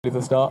for the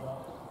start.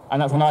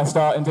 And that's a nice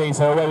start indeed.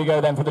 So away we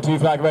go then for the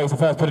two-flag race. The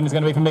first put-in is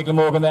going to be from Migla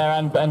Morgan there,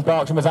 and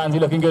Berkshire Mazanzi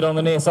looking good on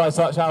the near side.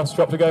 Such house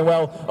Shropshire going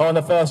well on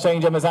the first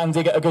change, and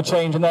Mazanzi get a good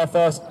change in their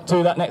first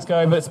to that next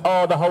going, but it's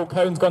the whole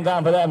cone's gone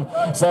down for them.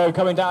 So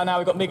coming down now,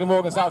 we've got Migla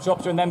Morgan, South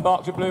Shropshire, and then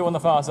Berkshire Blue on the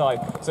far side.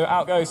 So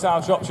out goes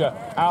South Shropshire,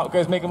 out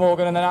goes Migla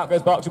Morgan, and then out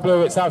goes Berkshire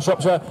Blue. It's South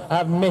Shropshire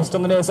have missed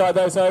on the near side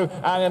though,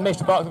 and a miss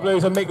to Berkshire Blue,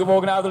 so Migla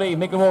Morgan out of the lead.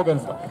 Migla Morgan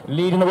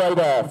leading the way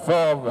there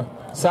from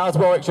South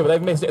Warwickshire, but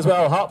they've missed it as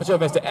well. Hertfordshire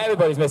missed it,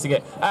 everybody's missing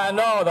it. And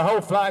the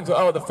whole flag's,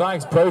 the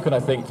flag's broken, I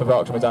think, for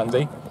Berkshire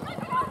Mazanzi.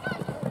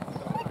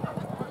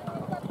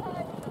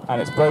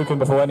 And it's broken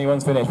before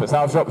anyone's finished, but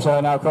South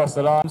Shropshire now across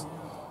the lines.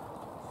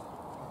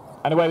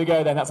 And away we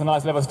go then, that's a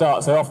nice level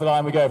start. So off the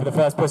line we go for the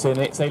first put-in.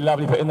 It's a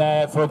lovely put-in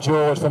there for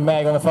George, for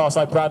Meg on the far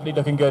side. Bradley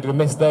looking good. We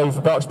missed though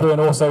for Berkshire Blue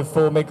and also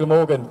for Migla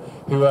Morgan,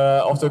 who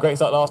off to a great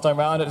start last time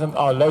round.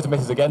 Loads of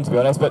misses again, to be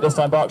honest, but this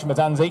time Berkshire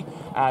Mazanzi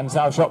and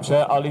South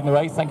Shropshire are leading the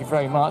way. Thank you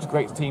very much.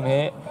 Great team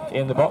here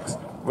in the box.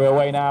 We're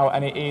away now,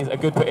 and it is a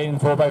good put-in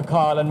for both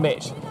Kyle and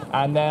Mitch.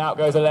 And then out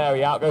goes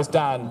Larry, out goes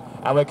Dan.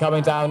 And we're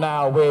coming down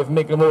now with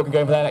Migla Morgan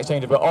going for their next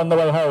change. But on the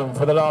way home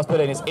for the last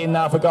put-in, it's in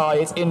now for Guy,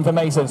 it's in for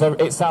Mason. So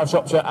it's South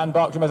Shropshire and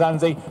Berkshire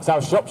Mazanzi.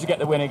 South Shropshire get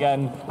the win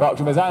again.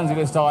 Berkshire Mazanzi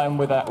this time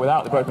without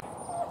the broken.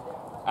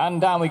 And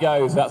down we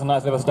go, so that's a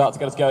nice little start to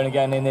get us going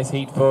again in this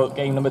heat for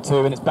game number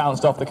 2, and it's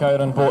bounced off the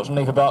cone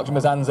unfortunately for Berkshire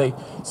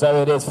Mazanzi,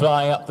 so it is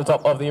flying up the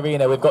top of the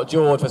arena. We've got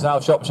George for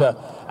South Shropshire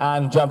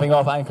and jumping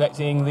off and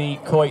collecting the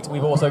quoit.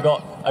 We've also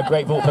got a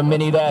great vault for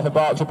Minnie there for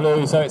Berkshire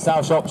Blue, so it's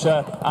South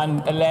Shropshire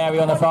and Larry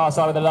on the far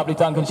side with a lovely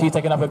Duncan. She's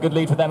taken up a good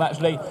lead for them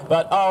actually,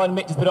 but and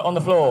Mitch has put it on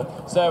the floor,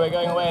 so we're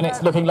going away and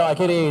it's looking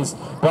like it is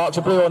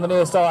Berkshire Blue on the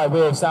near side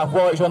with South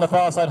Warwickshire on the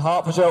far side,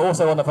 Hertfordshire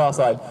also on the far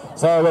side.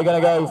 So we're going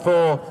to go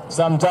for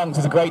some dunks.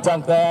 There's a great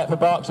dunk there for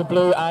Berkshire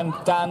Blue, and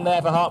Dan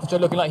there for Hertfordshire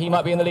looking like he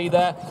might be in the lead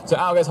there. So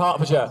out goes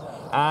Hertfordshire,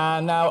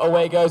 and now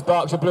away goes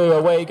Berkshire Blue,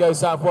 away goes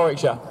South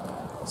Warwickshire.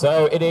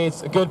 So it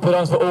is a good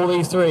put-ons for all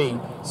these three.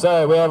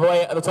 So we're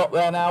away at the top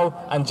there now,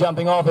 and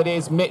jumping off it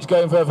is Mitch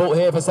going for a vault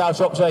here for South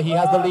Shropshire. He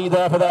has the lead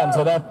there for them,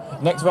 so their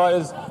next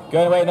riders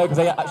going away, no, because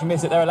they actually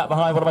missed it, they're a lap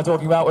behind. What am I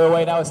talking about? We're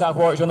away now with South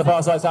Warwickshire on the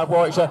far side. South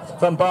Warwickshire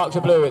from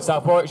Berkshire Blue. It's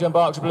South Warwickshire and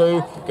Berkshire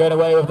Blue going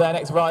away with their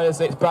next riders.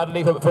 It's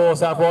Bradley for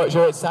South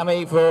Warwickshire, it's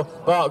Sammy for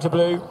Berkshire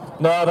Blue.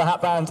 No other hat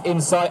bands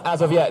in sight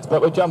as of yet,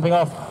 but we're jumping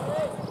off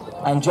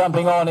and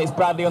jumping on. It's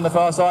Bradley on the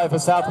far side for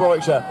South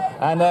Warwickshire,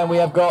 and then we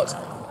have got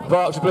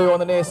Berkshire Blue on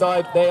the near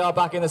side. They are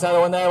back in the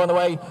saddle and they're on the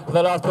way for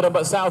the last put-on,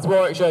 but South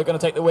Warwickshire are going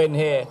to take the win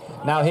here.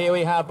 Now here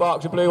we have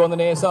Berkshire Blue on the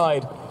near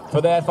side for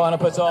their final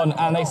put-on,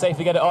 and they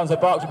safely get it on. So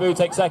Berkshire Blue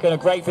takes second. A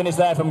great finish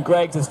there from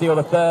Greg to steal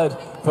the third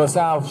for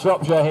South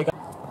Shropshire. Here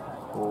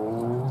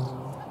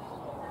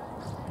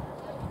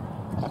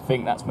I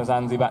think that's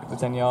Mazanzi back to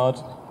 10 yard.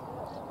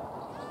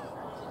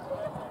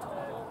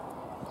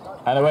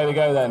 And away we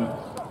go then.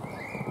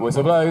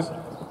 Whistle blows.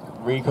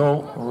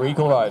 Recall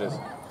riders.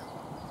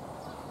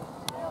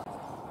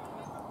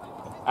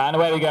 And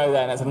away we go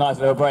then, that's a nice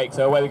little break.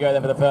 So away we go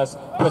then for the first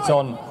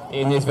put-on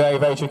in this very,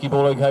 very tricky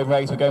ball home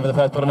race. We're going for the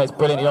first put-on, it's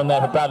brilliantly on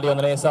there for Bradley on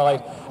the near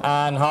side,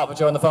 and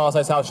Hertfordshire on the far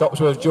side. South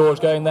Shropshire with George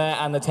going there,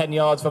 and the 10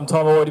 yards from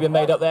Tom already been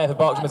made up there for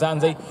Berkshire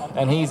Mazanzi,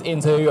 and he's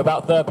into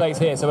about third place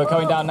here. So we're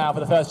coming down now for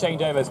the first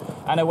changeovers,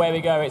 and away we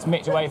go. It's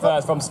Mitch away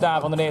first from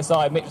Stav on the near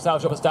side, Mitch for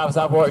South Shropshire, Stav for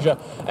South Warwickshire,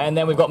 and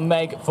then we've got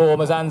Meg for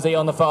Mazanzi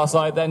on the far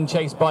side, then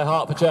chased by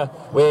Hertfordshire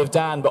with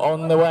Dan. But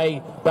on the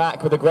way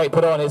back with a great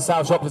put-on is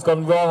South Shropshire's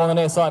gone wrong on the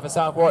near side for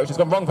South Warwickshire. It's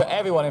gone wrong for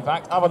everyone, in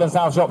fact, other than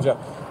South Shropshire.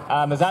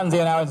 Mazanzi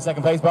are now into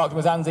second place, Berkshire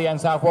Mazanzi and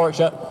South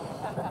Warwickshire.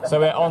 So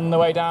we're on the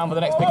way down for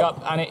the next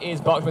pickup, and it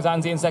is Berkshire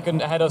Mazanzi in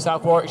second, ahead of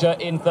South Warwickshire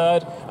in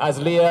third, as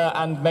Leah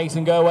and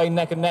Mason go away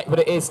neck and neck, but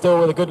it is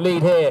still with a good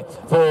lead here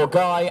for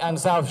Guy and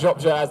South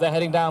Shropshire as they're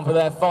heading down for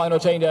their final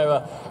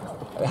changeover.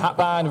 Hat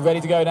band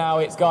ready to go now.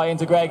 It's Guy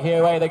into Greg.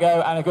 Here away they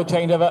go, and a good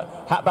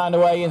changeover. Hat band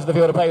away into the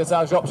field of play with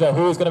South Shropshire.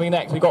 Who is going to be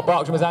next? We've got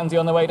Berkshire Mazanzi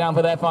on the way down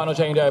for their final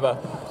changeover.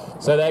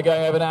 So they're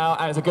going over now,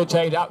 and it's a good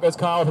change. Out goes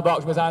Kyle for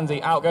Berkshire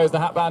Mazanzi. Out goes the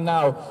hat band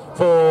now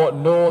for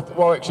North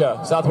Warwickshire,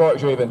 South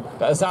Warwickshire even.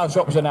 South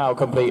Shropshire now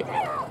complete.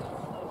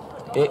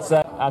 It's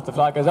as the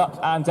flag goes up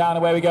and down,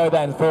 away we go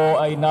then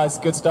for a nice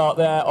good start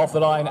there off the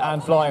line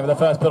and flying. For the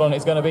first put on,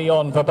 it's going to be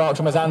on for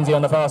Berkshire Mazanzi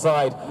on the far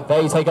side.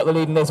 They take up the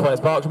lead in this one.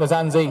 It's Berkshire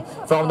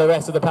Mazanzi from the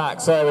rest of the pack.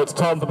 So it's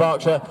Tom for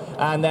Berkshire,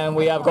 and then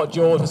we have got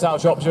George for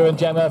South Shropshire and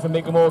Gemma for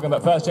Migla Morgan.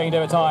 But first change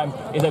over time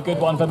is a good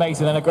one for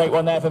Mason and a great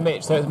one there for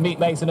Mitch. So it's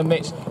Mason and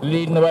Mitch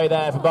leading the way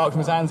there for Berkshire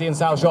Mazanzi and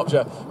South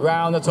Shropshire.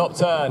 Round the top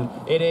turn,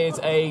 it is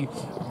a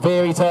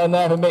veery turn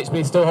there for Mitch, but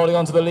he's still holding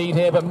on to the lead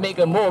here. But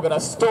Migla Morgan are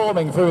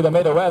storming through the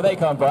middle. Where have they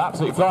come from?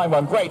 Absolutely flying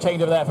one. Great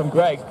change over there from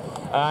Greg.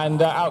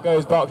 And out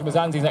goes Berkshire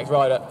Mazanzi's next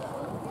rider.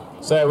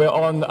 So we're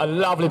on a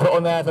lovely put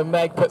on there for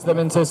Meg, puts them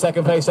into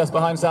second place just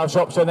behind South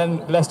Shropshire, and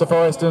then Leicester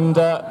Forest. And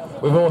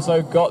we've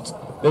also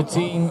got the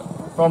team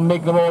from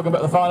Migla Morgan,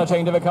 but the final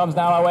changeover comes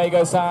now. Away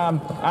goes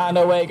Sam, and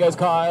away goes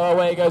Kyle,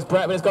 away goes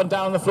Brett, but it's gone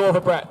down on the floor for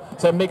Brett.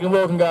 So Migla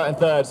Morgan go out in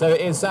third. So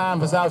it is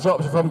Sam for South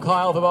Shropshire from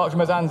Kyle for Berkshire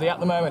Mazanzi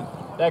at the moment.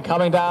 They're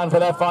coming down for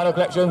their final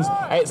collections.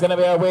 It's going to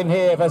be a win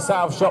here for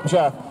South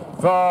Shropshire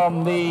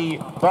from the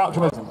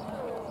Berkshire.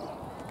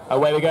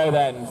 Away we go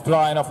then,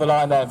 flying off the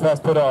line then,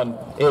 first put on.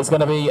 It's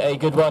going to be a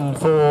good one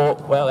for,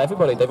 well,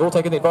 everybody. They've all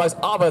taken the advice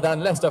other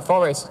than Leicester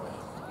Forest.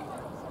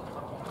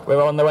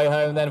 We're on the way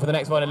home then for the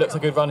next one. It looks a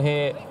good run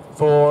here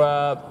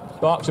for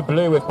Berkshire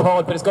Blue with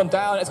Pod, but it's gone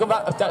down. It's gone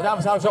back down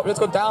for South Shropshire. It's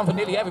gone down for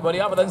nearly everybody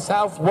other than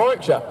South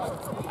Warwickshire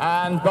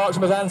and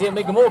Berkshire Mazanzi and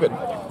Midland Morgan.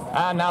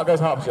 And now it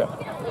goes Hertfordshire.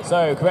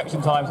 So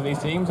correction time for these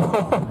teams.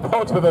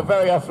 Pod with a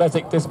very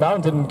athletic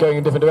dismount and going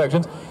in different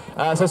directions.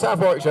 So South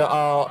Warwickshire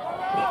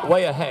are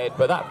way ahead,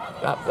 but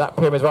that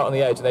pyramid's right on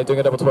the edge, and they're doing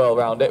a double 12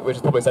 around it, which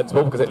is probably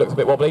sensible because it looks a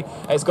bit wobbly.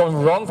 It's gone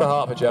wrong for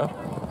Hertfordshire.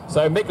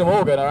 So Midland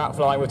Morgan are out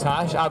flying with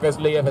Tash. Out goes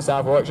Leah for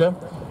South Warwickshire.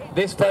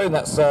 This phone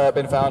that's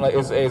been found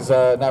is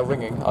now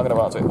ringing. I'm going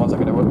to answer it. 1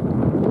 second,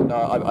 everyone. No,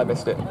 I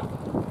missed it.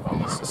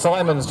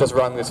 Simon's just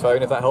rung this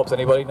phone, if that helps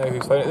anybody know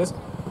whose phone it is.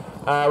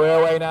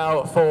 We're away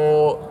now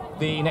for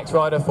the next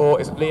rider for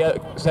is Leah,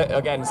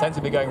 again,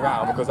 sensibly going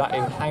round because that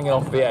is hanging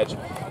off the edge.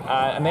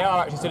 And they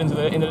are actually still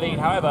in the lead.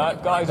 However,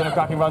 guys on a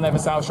cracking run there for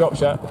South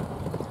Shropshire.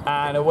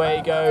 And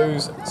away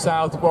goes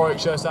South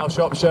Warwickshire, South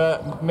Shropshire,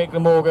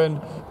 Midland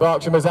Morgan,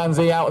 Berkshire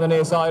Mazanzi out on the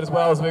near side as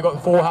well. So we've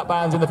got 4 hat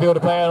bands in the field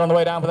of play, and on the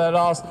way down for their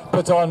last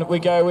put on, we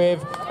go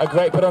with a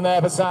great put on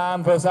there for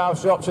Sam for South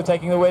Shropshire,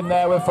 taking the win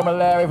there with from a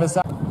Larry for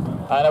Sam.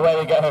 And away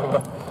we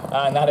go.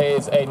 And that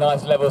is a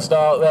nice level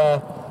start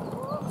there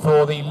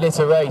for the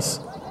litter race.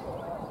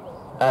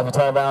 As we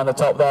turn around the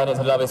top there, and it's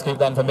a lovely scoop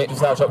then for Mitch of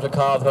South Shropshire,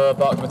 Cars for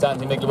Berkshire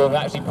Mazanzi, Midland Morgan.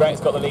 Actually,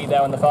 Brett's got the lead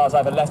there on the far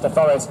side for Leicester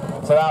Forest.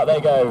 So out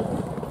they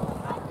go.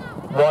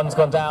 One's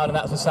gone down, and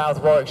that's for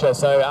South Warwickshire,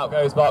 so out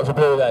goes Berkshire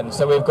Blue then.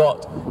 So we've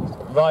got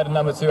rider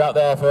number 2 out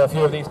there for a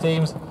few of these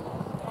teams.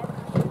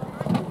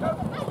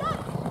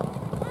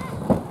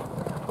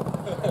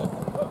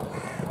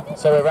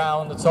 So we're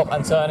around the top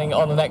and turning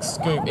on the next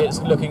scoop. It's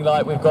looking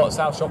like we've got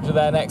South Shropshire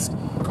there next,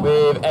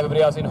 with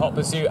everybody else in hot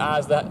pursuit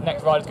as the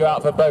next riders go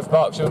out for both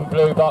Berkshire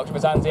Blue, Berkshire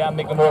Mazanzi and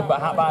Midland Morgan. But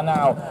Hatband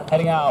now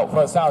heading out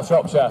for South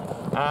Shropshire.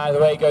 And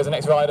away goes the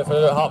next rider for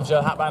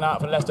Hertfordshire, Hatband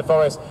out for Leicester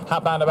Forest.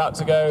 Hatband about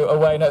to go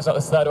away. No, it's not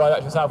the third rider,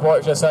 actually South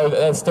Warwickshire, so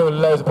there's still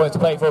loads of points to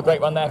play for. A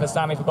great run there for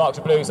Sammy for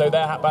Berkshire Blue, so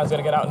their Hatband's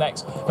going to get out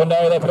next. But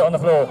no, they put it on the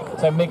floor.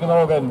 So Midland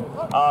Morgan,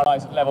 a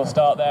nice level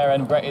start there,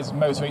 and Brett is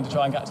motoring to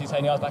try and catch his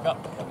 10 yards back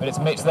up. But it's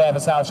Mitch there for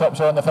South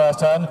Shropshire on the first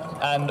turn,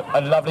 and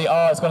a lovely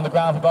it's gone on the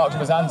ground for Berkshire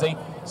Mazanzi.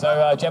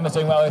 So Gemma's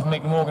doing well with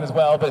Midland Morgan as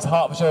well, but it's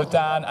Hertfordshire,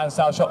 Dan and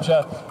South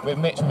Shropshire with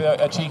Mitch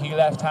with a cheeky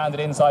left-handed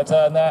inside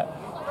turn there.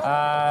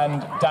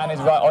 And Dan is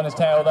right on his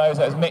tail though,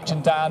 so it's Mitch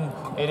and Dan.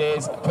 It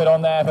is put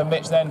on there for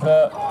Mitch then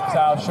for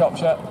South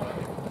Shropshire.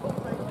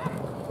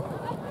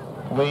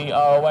 We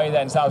are away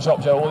then, South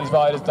Shropshire, all these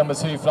riders, number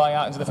 2 flying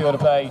out into the field of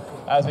play.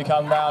 As we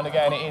come round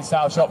again, it is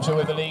South Shropshire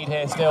with the lead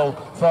here still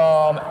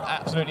from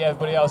absolutely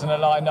everybody else in the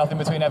line, nothing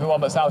between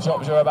everyone, but South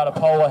Shropshire are about a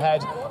pole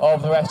ahead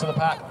of the rest of the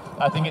pack.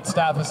 I think it's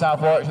Stab for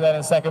South Warwickshire then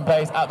in second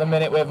place at the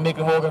minute with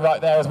Midland Morgan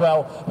right there as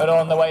well. But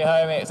on the way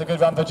home, it's a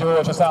good run for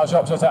George for South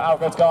Shropshire, so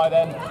out goes Guy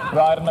then.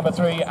 Rider number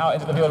 3 out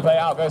into the field of play,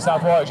 out goes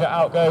South Warwickshire,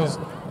 out goes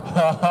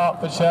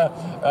Hertfordshire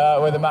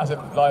with a massive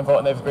line fault,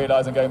 and they've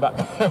realised I'm going back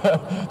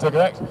to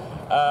correct.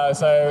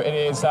 So it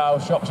is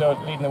South Shropshire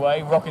leading the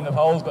way, rocking the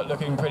poles, but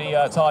looking pretty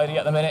tidy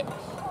at the minute.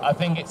 I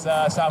think it's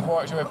South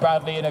Warwickshire with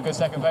Bradley in a good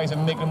second place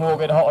and Midland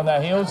Morgan hot on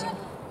their heels.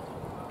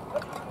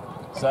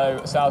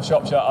 So South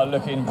Shropshire are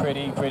looking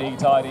pretty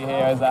tidy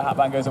here as the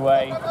hatband goes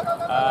away.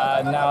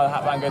 Now the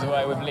hatband goes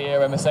away with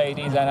Leah and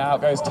Mercedes, and out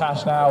goes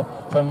Tash now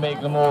from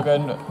Midland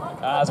Morgan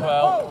as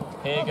well.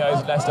 Here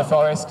goes Leicester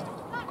Forest.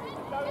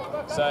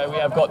 So we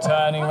have got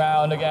turning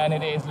round again.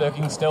 It is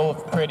looking still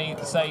pretty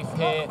safe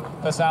here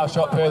for South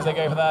Shropshire as they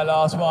go for their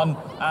last one.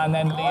 And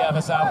then Leah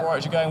for South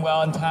Warwickshire going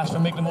well, and Tash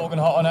from Midland Morgan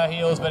hot on her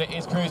heels, but it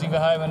is cruising for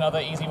home. Another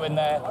easy win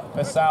there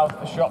for South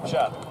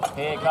Shropshire.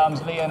 Here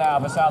comes Leah now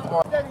for South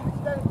Warwickshire.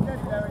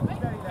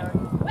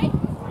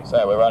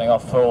 So we're running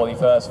off for the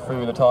first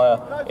through the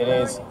tyre. It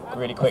is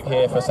really quick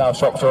here for South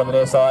Shropshire on the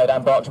near side,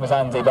 and Berkshire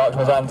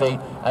Mazanzi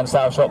and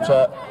South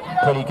Shropshire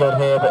pretty good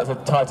here, but it's a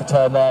tighter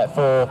turn there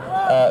for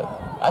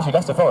actually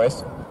Leicester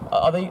Forest.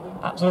 Are they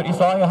absolutely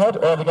flying ahead,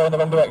 or are they going the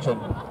wrong direction?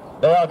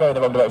 They are going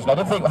the wrong direction. I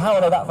didn't think, how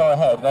are they that far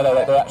ahead? No,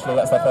 they're actually,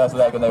 that's their first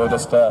leg, and they were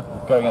just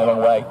going in the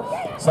wrong way.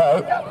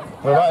 So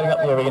we're riding up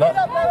the arena,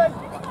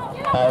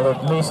 and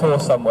a loose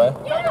horse somewhere.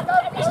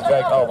 This is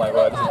very, oh my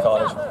word, this is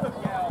carnage.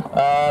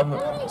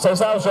 So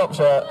South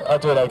Shropshire are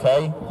doing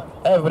okay.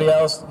 Everybody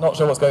else, not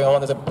sure what's going on.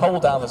 There's a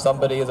pole down for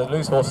somebody, there's a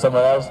loose horse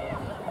somewhere else.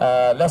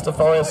 Leicester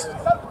Forest,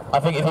 I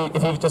think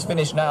if you've just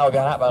finished now,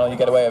 get a hat band on, you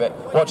get away with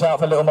it. Watch out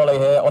for Little Molly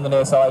here on the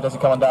near side as you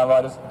come on down,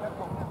 riders.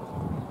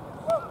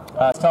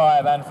 It's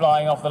time, and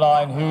flying off the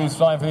line. Who's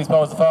flying through these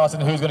poles the fastest,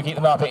 and who's going to keep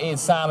them up? It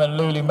is Sam and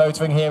Loulou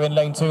motoring here in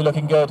lane 2,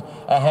 looking good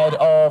ahead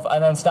of,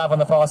 and then Stav on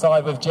the far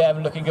side with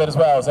Gem looking good as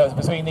well. So it's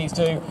between these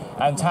two,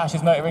 and Tash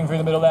is motoring through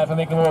the middle there for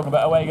Midland Morgan,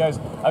 but away goes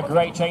a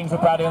great change for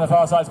Bradley on the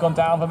far side. It's gone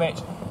down for Mitch.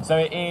 So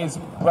it is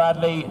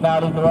Bradley now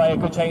leading the way. A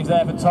good change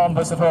there for Tom,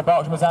 but for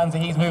Berkshire Mazanzi,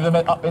 he's moved them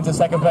up into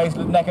second place,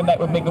 neck and neck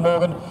with Mick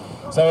Morgan.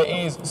 So it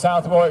is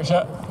South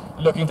Warwickshire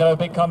looking to have a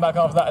big comeback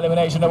after that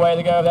elimination. Away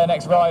they go of their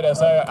next rider.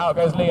 So out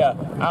goes Leah,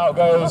 out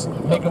goes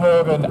Mick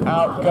Morgan,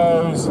 out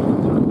goes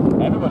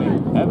everybody.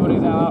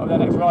 Everybody's out of their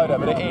next rider,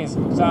 but it is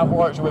South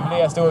Warwickshire with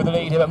Leah still with the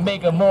lead here. But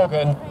Mick and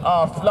Morgan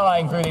are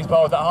flying through these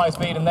poles at high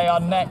speed, and they are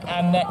neck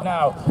and neck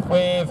now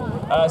with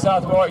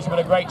South Warwickshire. But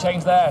a great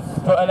change there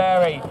for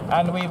O'Leary,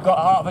 and we've got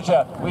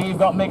Hertfordshire, we've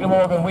got Mick and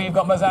Morgan, we've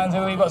got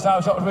Mazanzi, we've got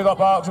South Shropshire, we've got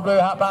Berkshire Blue,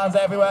 hat bands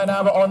everywhere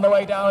now. But on the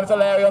way down, it's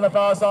O'Leary on the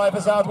far side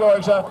for South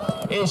Warwickshire.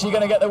 Is she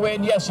going to get the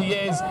win? Yes, she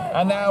is.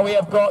 And now we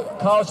have got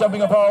Carl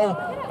jumping a pole,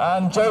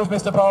 and Joe's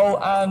missed a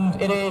pole,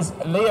 and it is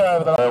Leah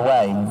over the line.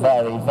 Away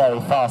very, very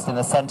fast in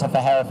the centre for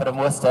Hereford and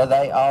Worcester.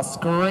 They are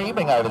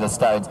screaming over the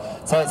stones.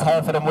 So it's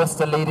Hereford and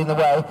Worcester leading the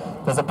way.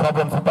 There's a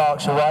problem for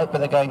Berkshire White, but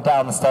they're going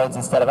down the stones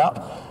instead of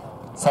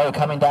up. So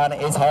coming down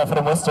it is Hereford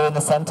and Worcester in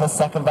the centre,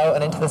 second vote,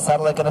 and into the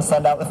saddle they're going to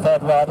send out the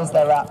third riders.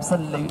 They're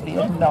absolutely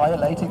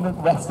annihilating the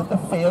rest of the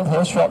field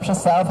here. Shropshire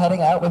South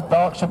heading out with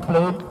Berkshire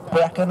Blue,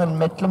 Brecon and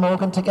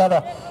Midland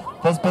together.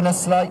 There's been a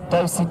slight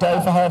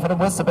do-si-do for Hereford and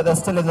Worcester, but they're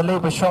still in the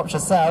lead with Shropshire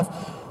South.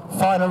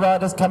 Final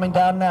riders coming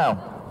down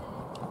now.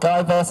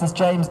 Guy versus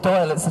James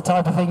Doyle, it's the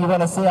type of thing you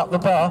want to see up the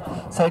bar.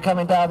 So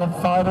coming down the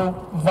final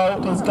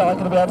vote, is Guy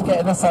going to be able to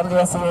get in the saddle?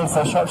 Yes, he is.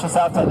 So Shropshire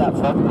South take that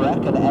from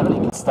Brecon. Emily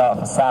can start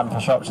for Sam for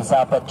Shropshire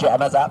South, but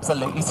Gemma's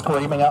absolutely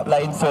screaming up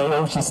lane 3.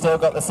 Oh, she's still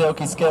got the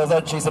silky skills,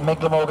 hasn't she? So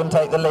Mick Morgan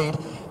take the lead.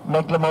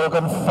 Mick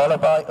Morgan followed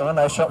by, oh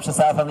no, Shropshire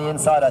South on the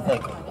inside, I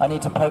think. I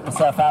need to poke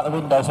myself out the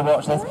window to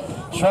watch this.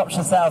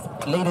 Shropshire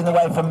South leading the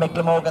way from Mick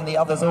Morgan. The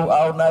others all,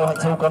 oh no,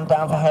 it's all gone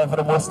down for Hereford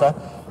and Worcester.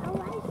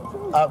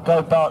 Up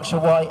go Berkshire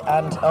White,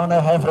 and oh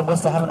no, Hereford and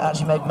Worcester haven't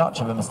actually made much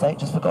of a mistake,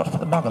 just forgot to put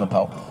the mug on the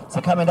pole.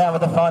 So coming down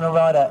with the final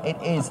rider,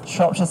 it is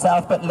Shropshire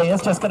South, but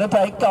Leah's just going to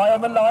take Guy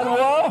on the line.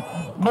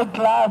 Whoa!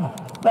 Mid-glam,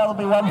 that'll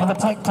be one for the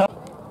TikTok.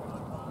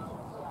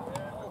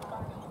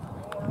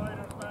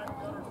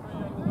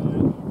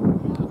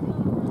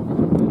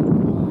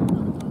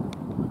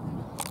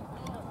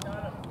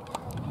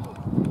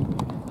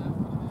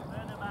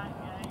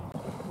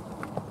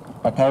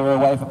 Okay, we're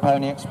away for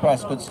Pony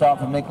Express. Good start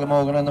for Mick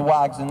Morgan and the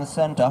Wags in the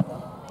centre.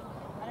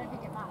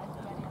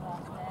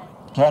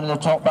 Turning the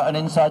top button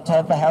inside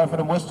 10 for Hereford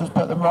and Worcester's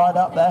put them right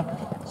up there.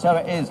 So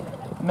it is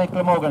Mick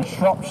Morgan,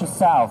 Shropshire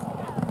South,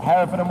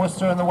 Hereford and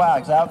Worcester and the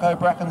Wags. Out go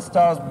Brecon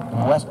Stars,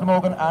 West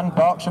Morgan and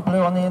Berkshire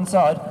Blue on the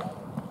inside.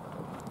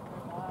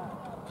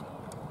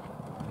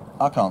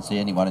 I can't see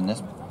anyone in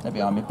this. They're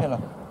behind me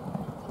pillar.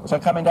 So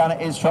coming down it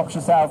is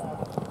Shropshire South.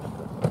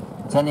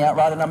 Sending out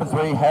rider number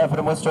 3, Hereford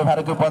and Worcester have had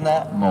a good one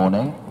there.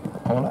 Morning,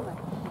 Paula.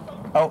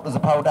 Oh, there's a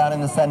pole down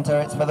in the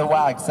centre, it's for the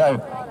Wag. So,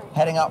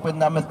 heading up with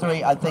number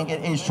 3, I think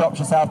it is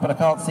Shropshire South, but I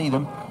can't see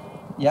them.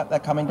 Yep, they're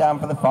coming down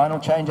for the final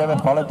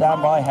changeover, followed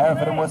down by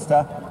Hereford and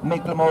Worcester.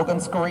 Mick Morgan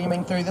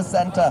screaming through the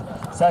centre.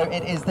 So,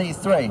 it is these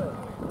 3.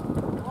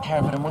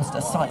 Hereford and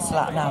Worcester,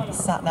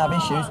 sat nav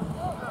issues,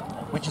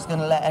 which is going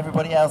to let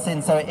everybody else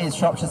in. So, it is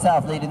Shropshire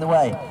South leading the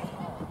way.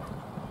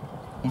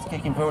 He's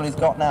kicking for all he's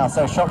got now,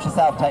 so Shropshire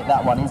South take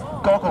that one. He's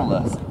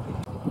goggleless.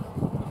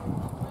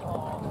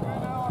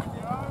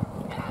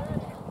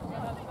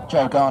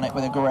 Joe Garnett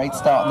with a great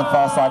start on the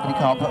far side, but he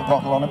can't put a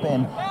bottle on a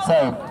bin.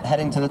 So,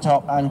 heading to the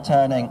top and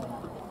turning.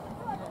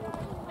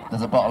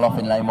 There's a bottle off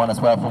in lane 1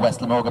 as well for West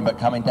Glamorgan, but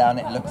coming down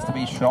it looks to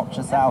be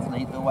Shropshire South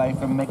lead the way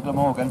from Mick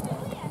Glamorgan.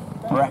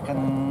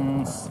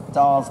 Brecon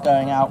Stars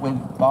going out with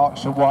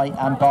Berkshire White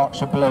and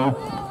Berkshire Blue.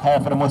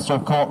 Hereford and Worcester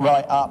have caught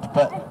right up,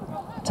 but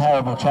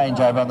terrible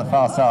changeover on the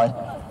far side.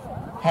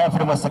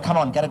 Hereford and Worcester, come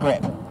on, get a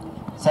grip.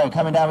 So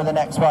coming down with the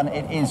next one,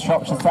 it is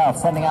Shropshire South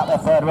sending out their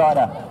third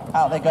rider.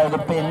 Out they go, the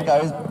bin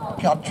goes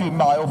country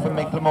mile from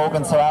Mick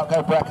Morgan. So out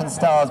go Brecon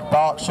Stars,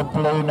 Berkshire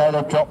Blue, no,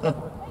 they've dropped the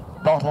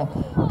bottle.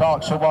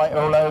 Berkshire White are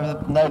all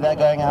over, no, they're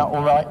going out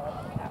all right.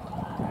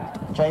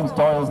 James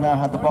Doyle's now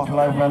had the bottle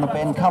over on the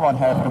bin. Come on,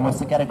 Hereford and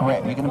Worcester, get a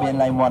grip. You're going to be in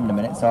lane 1 in a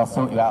minute, so I'll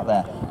sort you out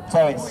there.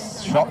 So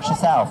it's Shropshire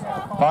South,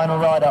 final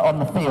rider on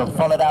the field,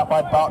 followed out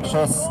by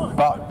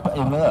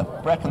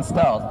Brecon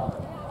Stars.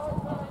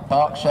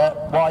 Berkshire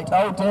White,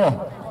 oh dear,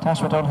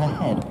 Tashford on her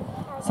head.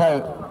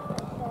 So,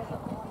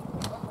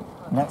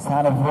 next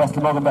hand of West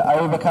Glamorgan, but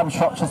overcomes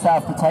Shropshire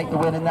South to take the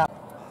win in that.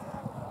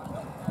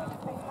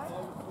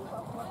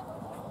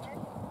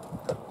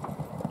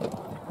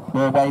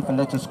 We're away for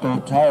Little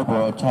School,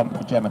 terrible attempt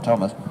for Gemma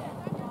Thomas.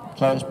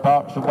 So it's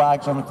Berkshire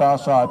Wags on the far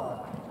side.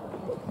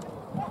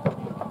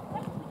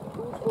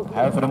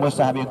 Hereford and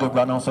Worcester having a good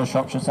run, also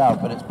Shropshire South,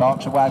 but it's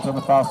Berkshire Wags on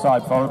the far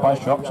side, followed by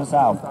Shropshire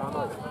South.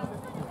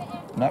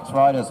 Next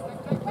riders.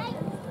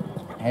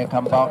 Here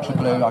come Berkshire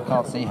Blue, I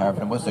can't see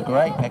Hereford and Worcester.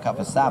 Great pickup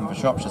for Sam for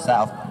Shropshire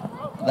South.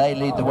 They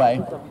lead the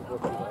way.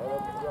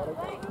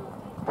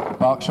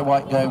 Berkshire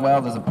White going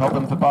well, there's a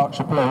problem for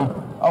Berkshire Blue.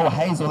 Oh,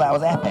 Hazel, that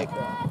was epic.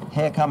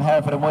 Here come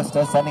Hereford and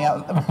Worcester sending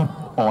out,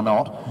 or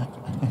not.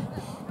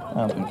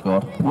 Oh, good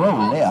God.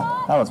 Whoa,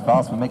 Leah, that was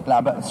fast for Mick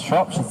Lambert.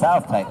 Shropshire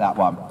South take that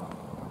one.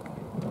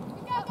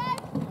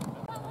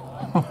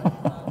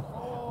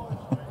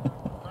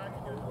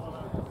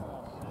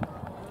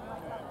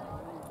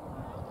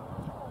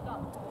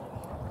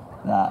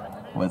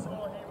 That was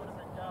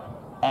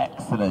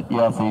excellent.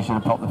 Yeah, so you should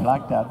have popped the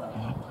flag down.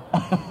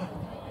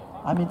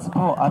 I'm in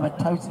support. I'm a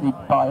totally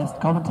biased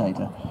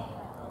commentator.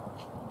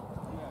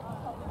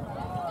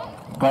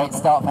 Great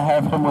start for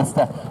Hereford and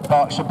Worcester.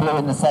 Berkshire Blue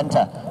in the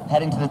centre.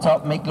 Heading to the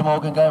top. Mick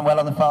Glamorgan going well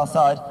on the far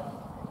side.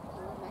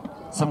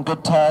 Some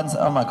good turns.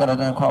 Oh my God, I don't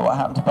know quite what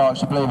happened to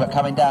Berkshire Blue, but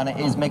coming down it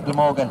is Mick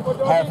Glamorgan.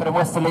 Hereford and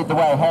Worcester lead the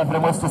way. Hereford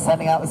and Worcester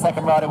sending out the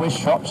second rider with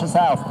Shropshire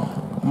South.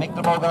 Mick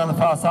Glamorgan on the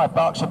far side.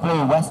 Berkshire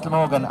Blue, West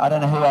Glamorgan. I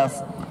don't know who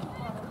else.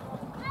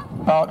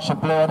 Berkshire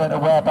Blue, I don't know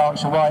where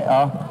Berkshire White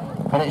are,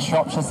 but it's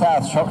Shropshire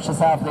South. Shropshire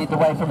South lead the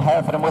way from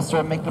Hereford and Worcester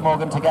and Mick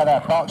Glamorgan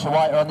together. Berkshire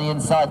White are on the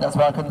inside, that's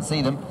why I couldn't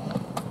see them.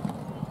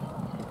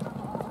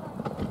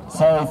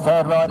 So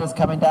third rider's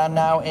coming down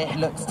now. It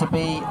looks to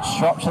be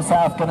Shropshire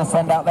South going to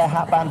send out their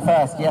hat band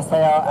first. Yes,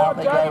 they are. Out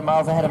they go,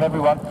 miles ahead of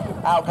everyone.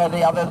 Out go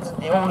the others,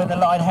 all in the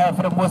line.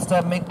 Hereford and Worcester,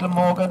 Mick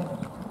Glamorgan,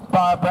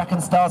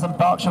 Brecon Stars and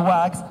Berkshire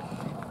Wags.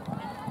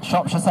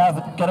 Shropshire South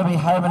are going to be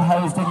home and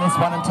hosed in this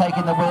one and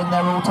taking the win.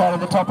 They're all turning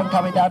the top and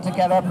coming down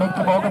together. Mick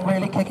Glamorgan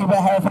really kicking, but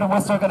Hereford and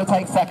Worcester are going to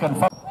take second.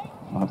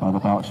 Followed by the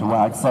Berkshire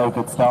Wags. So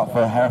good start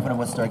for Hereford and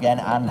Worcester again,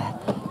 and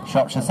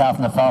Shropshire South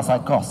on the far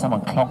side. Gosh,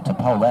 someone clonked a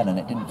pole then and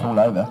it didn't fall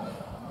over.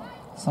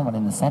 Someone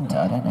in the centre,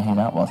 I don't know who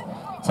that was.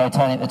 So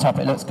turning at the top,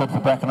 it looks good for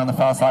Brecon on the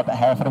far side, but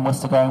Hereford and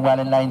Worcester going well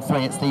in lane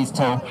 3. It's these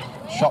two.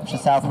 Shropshire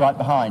South right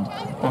behind.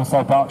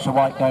 Also Berkshire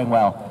White going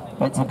well.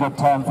 It's a good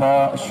turn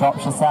for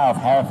Shropshire South,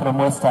 Hereford and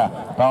Worcester,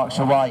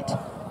 Berkshire White,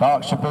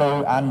 Berkshire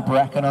Blue and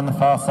Brecon on the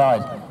far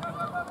side.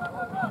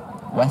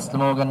 West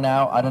Glamorgan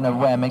now, I don't know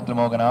where Mick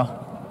Glamorgan are.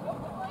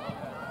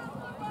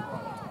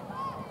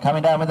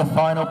 Coming down with the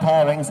final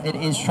pairings, it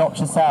is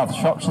Shropshire South.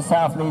 Shropshire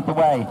South lead the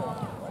way.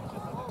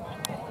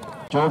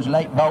 George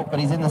late vault, but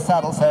he's in the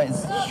saddle, so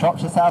it's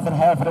Shropshire South and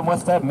Hereford and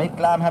Worcester. Mick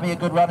Glam having a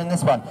good run in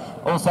this one.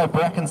 Also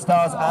Brecon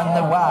Stars and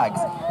the Wags.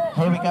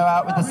 Here we go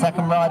out with the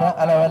second rider.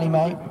 Hello, Ellie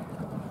May.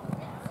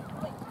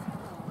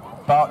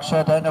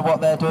 Berkshire, don't know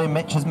what they're doing.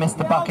 Mitch has missed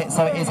the bucket,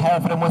 so it is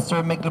Hereford and Worcester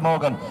and Mick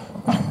Glamorgan.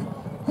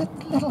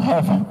 Little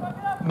Hereford.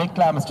 Mick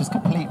Glam has just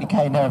completely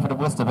caned Hereford and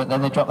Worcester, but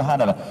then they drop the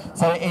hand over.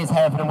 So it is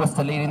Hereford and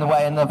Worcester leading the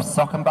way in the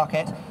sock and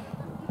bucket.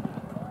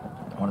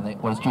 What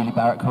does Julie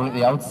Barrett call it?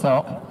 The old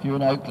sock, if you're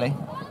in Oakley.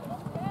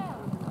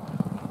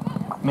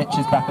 Mitch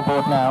is back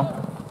aboard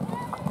now.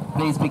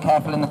 Please be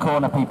careful in the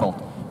corner, people.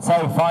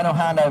 So, final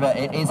handover.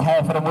 It is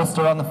Hereford and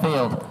Worcester on the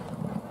field.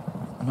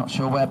 I'm not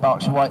sure where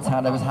Berkshire White's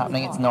handover is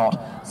happening. It's not.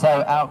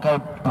 So, out go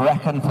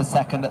Brecon for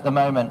second at the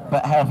moment.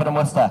 But Hereford and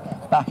Worcester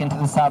back into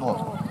the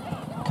saddle.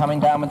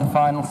 Coming down with the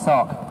final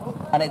sock.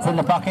 And it's in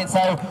the bucket, so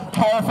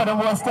Hereford and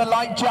Worcester,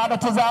 like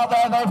janitors out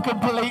there, they've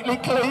completely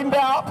cleaned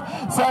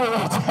up. So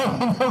we're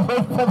taking the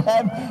win for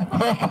them.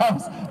 Here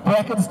comes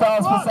Brecon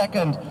Stars for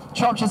second.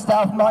 Shropshire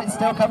South might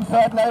still come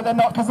third. No, they're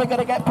not, because they're going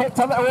to get picked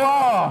up.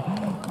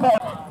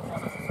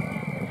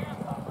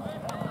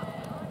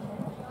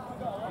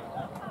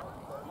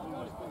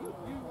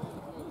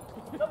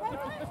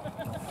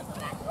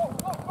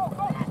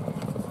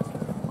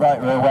 Right,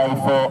 we're away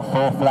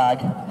for flag,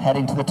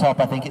 heading to the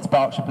top. I think it's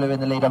Berkshire Blue in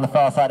the lead on the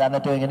far side, and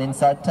they're doing an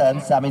inside turn.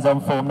 Sammy's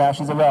on form now,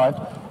 she's arrived.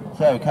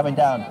 So, coming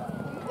down.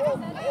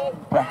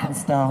 Brecon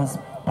Stars,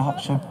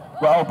 Berkshire.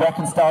 Well,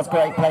 Brecon Stars,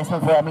 great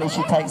placement for Emily.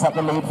 She takes up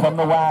the lead from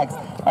the Wags.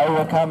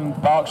 Over come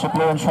Berkshire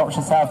Blue and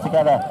Shropshire South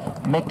together.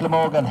 Mick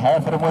Glamorgan,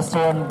 Hereford and Worcester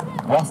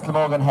and West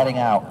Glamorgan heading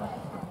out.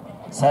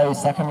 So,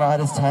 second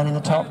rider's turning the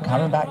top,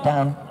 coming back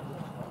down.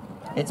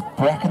 It's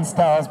Brecon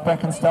Stars.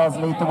 Brecon Stars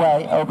lead the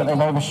way. Oh, but they've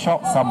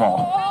overshot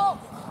somewhat.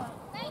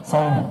 So,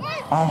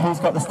 who's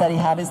got the steady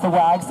hand? It's the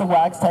Wags. The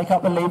Wags take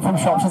up the lead from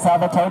Shropshire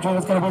South. I told you it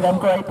was going to be them.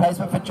 Great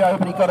placement for Joe,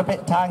 but he got a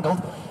bit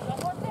tangled.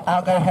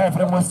 Out go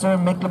Hereford and Worcester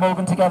and Mick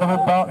Glamorgan together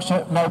with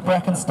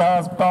Brecon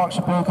Stars.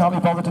 Berkshire Blue can't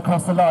be bothered to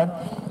cross the line.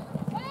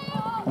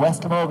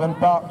 West Glamorgan,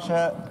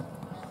 Berkshire,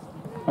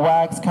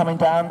 Wags coming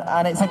down,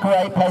 and it's a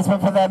great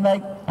placement for them.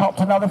 They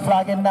popped another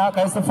flag in. Now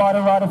goes the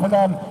final rider for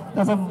them.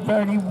 There's a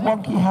very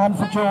wonky hand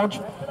for George,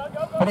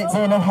 but it's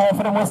in, and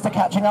Hereford and Worcester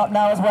catching up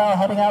now as well,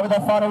 heading out with their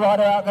final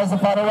rider. Out goes the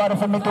final rider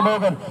for Mick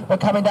Glamorgan, but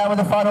coming down with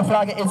the final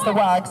flag, it is the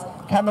Wags.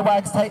 Can the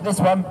Wags take this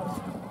one?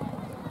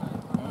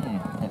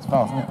 It's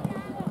fast, isn't it?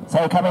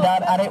 So coming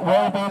down, and it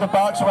will be the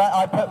Berkshire.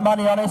 I put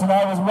money on it, and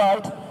I was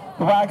right.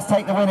 The Wags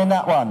take the win in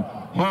that one.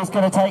 Who's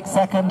going to take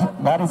second?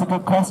 That is a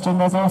good question.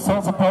 There's all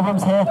sorts of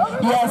problems here.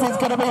 Yes, it's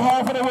going to be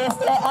Hereford and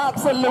Worcester,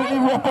 absolutely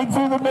ripping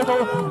through the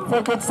middle for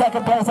a good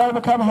second place.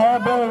 Overcome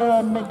Hereford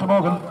and Mick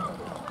Glamorgan.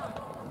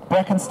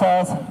 Brecon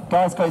Stars,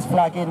 guy's got his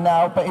flag in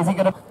now, but is he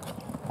going to...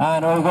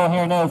 And we'll go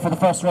here now for the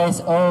first race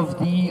of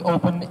the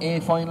Open A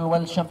Final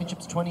Welsh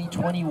Championships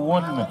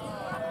 2021.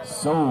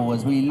 So,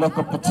 as we look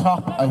up the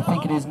top, I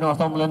think it is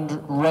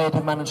Northumberland Red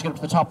who managed to get up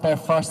to the top there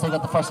first. They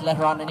got the first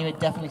letter on anyway,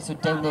 definitely, so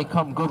down they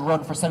come. Good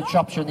run for South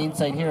Shropshire on the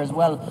inside here as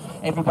well.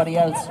 Everybody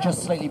else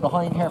just slightly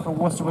behind here for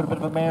Worcester with a bit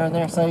of a mare on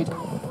their side.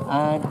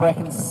 And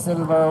Brecon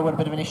Silver with a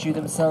bit of an issue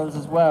themselves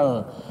as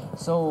well.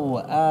 So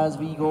as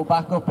we go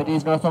back up, it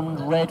is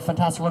Northumberland Red.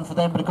 Fantastic run for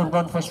them, but a good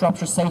run for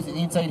Shropshire South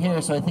inside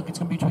here. So I think it's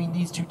going to be between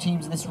these two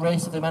teams in this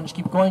race if they manage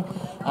to keep going.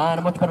 And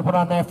a much better put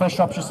on there for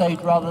Shropshire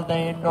South rather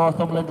than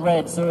Northumberland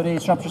Red. So it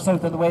is Shropshire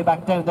South on the way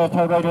back down. Their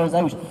third rider is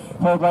out.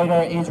 Third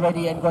rider is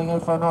ready and going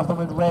out for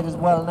Northumberland Red as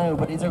well now.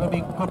 But is there going to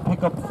be a good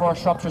pickup for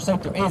Shropshire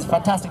South? There is.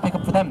 Fantastic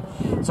pickup for them.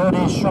 So it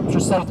is Shropshire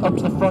South up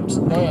to the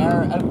front. They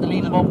are out in the lead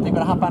at the moment. They've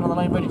got a hot band on the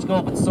line ready to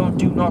go, but so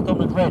do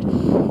Northumberland Red.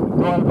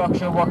 Royal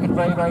Berkshire working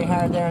very, very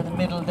hard there in the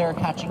middle. They're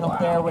catching up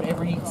there with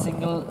every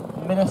single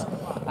minute.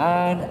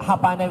 And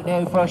hot band out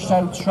now for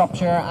South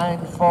Shropshire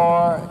and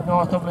for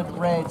Northumberland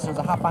Red. So there's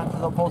a hot band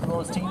for both of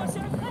those teams.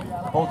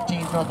 Both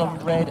teams,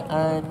 Northumberland Red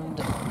and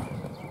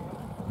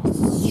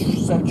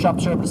South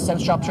Shropshire. But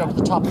South Shropshire up at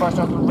the top first.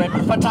 Northumberland Red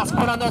with a fantastic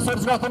put on there. So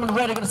does Northumberland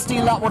Red. Are going to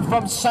steal that one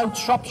from South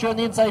Shropshire on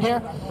the inside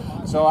here.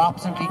 So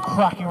absolutely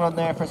cracking run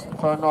there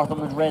for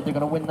Northumberland Red. They're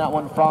going to win that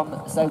one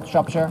from South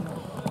Shropshire.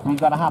 We've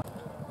got a hot.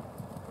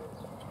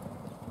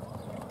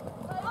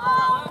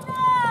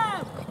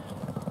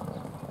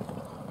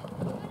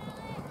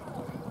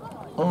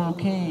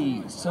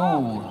 Okay,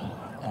 so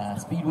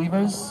Speed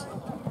Weavers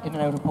in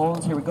and out of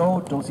poles. Here we go,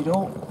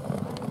 do-si-do.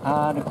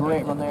 And a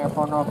great run there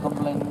for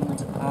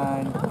Northumberland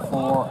and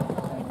for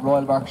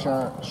Royal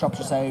Berkshire,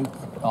 Shropshire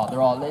South.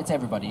 Oh, it's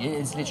everybody.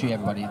 It's literally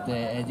everybody.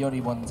 The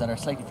only ones that are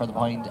slightly further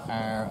behind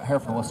are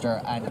Hereford and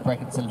Worcester and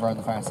Brecon Silver on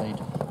the far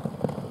side.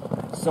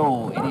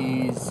 So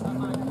it is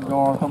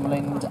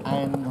Northumberland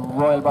and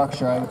Royal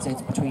Berkshire. I would say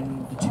it's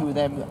between the two of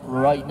them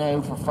right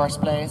now for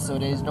first place. So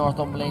it is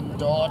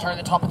Northumberland. Oh, turning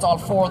the top, it's all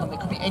four of them. It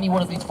could be any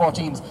one of these four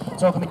teams.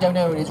 So coming down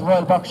now, it is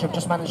Royal Berkshire.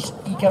 Just managed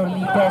to eke out a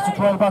lead there. So it's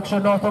Royal Berkshire,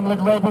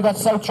 Northumberland Red. We've got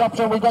South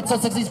Shropshire, we've got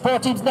Sussex. These four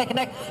teams neck and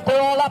neck.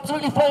 They're all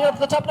absolutely flying up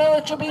to the top now.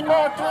 It should be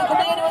North. It could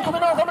be anyone. It could be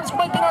Northumberland. It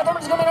might be Northumberland.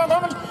 It's going to be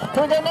Northumberland.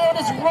 Coming down now,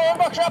 it is Royal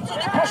Berkshire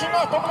absolutely pushing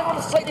Northumberland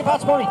with a slightly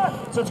fast pony.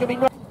 So it's going to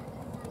be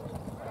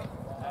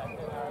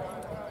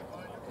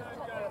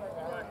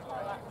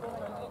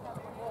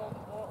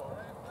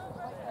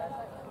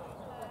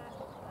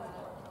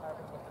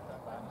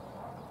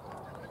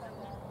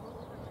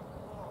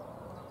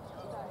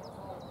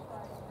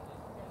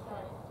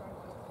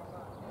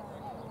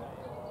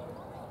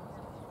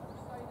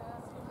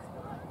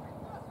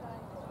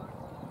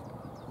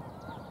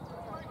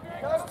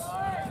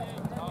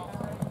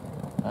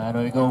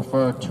and we go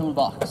for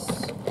toolbox.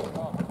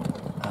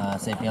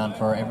 Safely on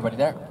for everybody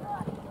there.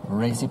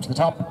 Race up to the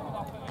top.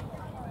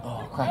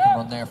 Oh, cracking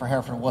run there for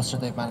Hereford and Worcester.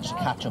 They've managed to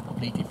catch up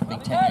completely from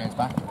being 10 yards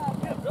back.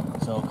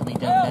 So coming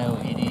down now,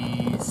 it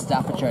is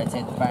Staffordshire, I'd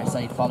say, the far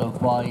side,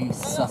 followed by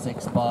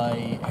Sussex,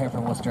 by Hereford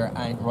and Worcester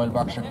and Royal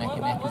Berkshire neck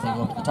and neck as they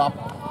go up to the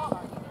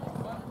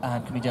top.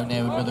 And coming down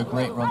now, another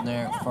great run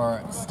there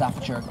for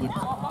Staffordshire. Good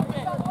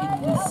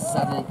in the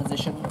saddle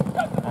position.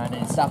 And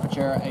in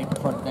Staffordshire out in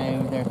front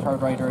now, their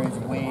third rider is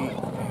away.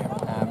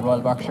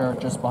 Royal Berkshire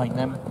just behind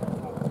them.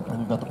 And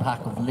we've got the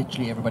pack of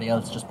literally everybody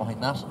else just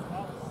behind that.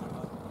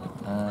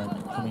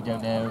 And coming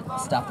down now,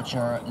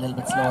 Staffordshire a little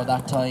bit slower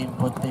that time,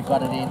 but they've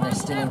got it in, they're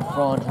still in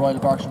front. Royal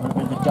Berkshire with a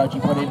bit of a dodgy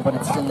put in, but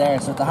it's still there.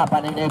 So the hot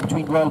band now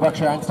between Royal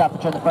Berkshire and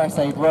Staffordshire on the far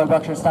side. Royal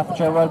Berkshire,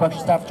 Staffordshire, Royal Berkshire,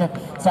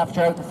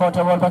 Staffordshire out in front.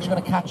 Royal Berkshire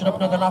going to catch it up,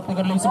 another knock, they're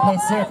going to lose some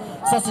places here.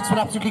 Sussex with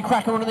absolutely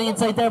cracking one on the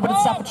inside there, but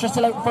it's Staffordshire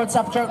still out in front.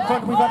 Staffordshire out in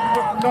front. We've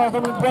got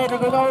Northumberland Red, they're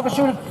going to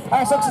overshoot it.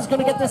 Our Sussex is going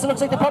to get this. It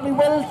looks like they probably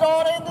will.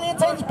 Oh, in the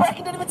inside is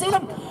Brecon, didn't even see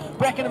them.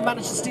 Brecon have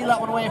managed to steal that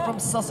one away from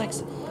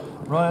Sussex.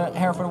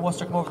 Hereford and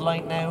Worcester come over the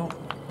line now.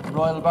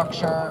 Royal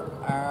Berkshire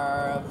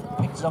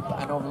picked it up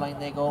and over the line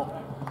they go.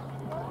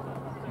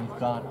 We've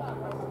got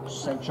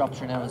South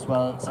Shropshire now as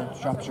well. South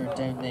Shropshire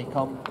down they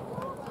come.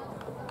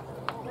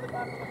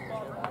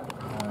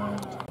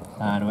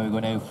 And we go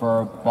now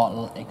for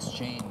bottle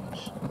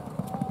exchange.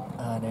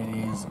 And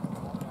it is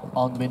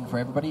on the bin for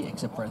everybody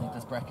except for I think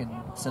there's Brecon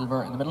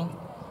Silver in the middle.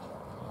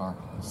 Or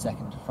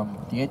second from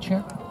the edge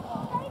here.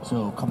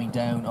 So coming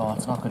down, oh,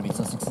 it's not going to be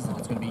Sussex, is it?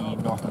 It's going to be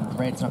Northumberland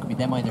Red. It's not going to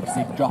be them either because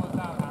they've dropped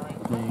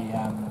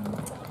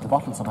the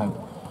bottle somehow.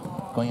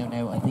 Going out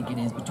now, I think it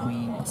is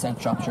between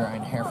South Shropshire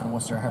and Hereford and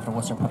Worcester. Hereford and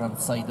Worcester put on the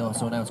side though,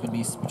 so now it's going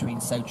to be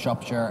between South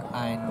Shropshire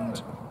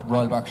and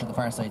Royal Berkshire on the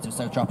far side. So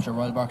South Shropshire,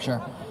 Royal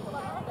Berkshire.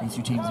 These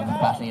two teams have been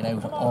battling it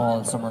out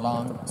all summer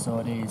long. So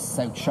it is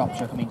South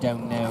Shropshire coming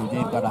down now.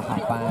 They've got a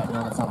half band.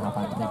 No, that's not a half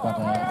band. They've got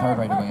a third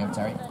rider going out,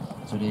 sorry.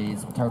 So it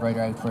is third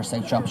rider out for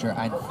South Shropshire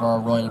and for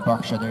Royal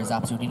Berkshire. There is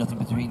absolutely nothing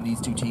between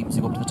these two teams.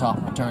 They go up to the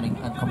top, turning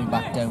and coming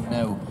back down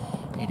now.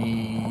 It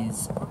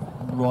is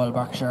Royal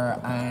Berkshire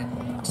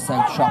and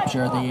South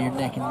Shropshire. They're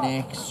neck and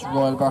neck.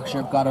 Royal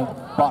Berkshire got a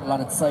bottle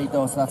on its side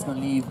though, so that's going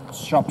to leave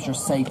Shropshire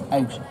South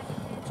out.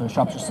 So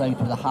Shropshire South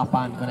with a hot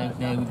band going out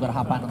now. We've got a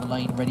hot band on the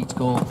line ready to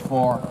go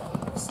for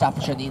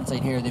Staffordshire on the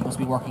inside here. They must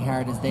be working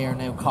hard as they are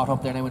now caught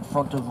up. They're now in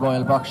front of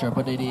Royal Berkshire,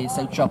 but it is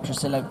South Shropshire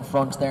still out in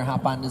front. Their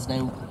hot band is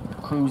now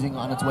cruising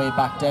on its way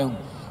back down.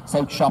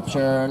 South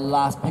Shropshire,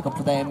 last pick up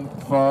for them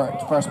for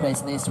first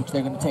place in this, which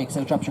they're going to take.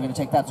 South Shropshire going to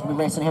take that. So we're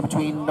racing here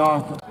between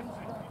North.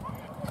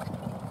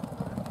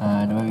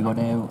 And away we go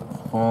now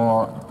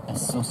for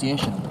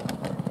Association.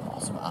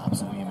 Some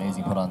absolutely amazing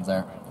dodgy put-ons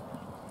there.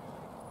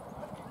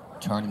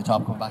 Turning the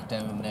top, coming back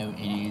down now.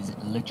 It is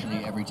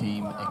literally every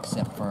team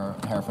except for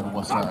Hereford and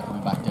Worcester are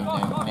coming back down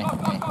now. Neck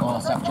and neck. Oh,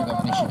 Staffordshire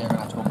got an issue there, going to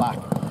have to go back.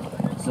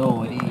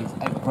 So it is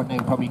out in front now,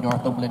 probably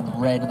Northumberland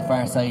red on the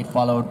far side,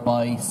 followed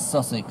by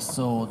Sussex.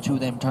 So two of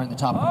them turning the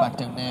top, coming back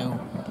down now.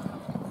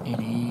 It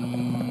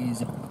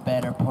is a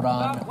better put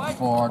on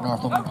for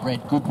Northumberland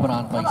red. Good put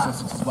on by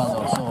Sussex as well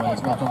though. So it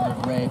is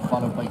Northumberland red,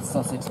 followed by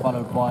Sussex,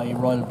 followed by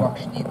Royal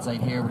Berkshire on the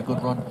inside here with a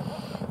good run.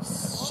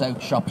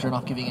 South Shropshire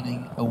not giving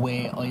anything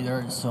away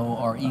either, so,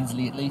 or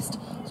easily at least.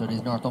 So it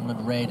is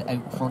Northumberland red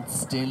out front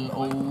still.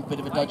 Oh, bit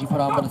of a dodgy put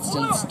on, but it's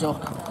still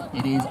stuck.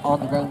 It is on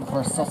the ground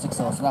for Sussex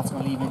though, so that's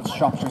going to leave in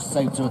Shropshire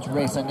South. So it's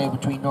racing now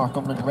between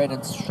Northumberland red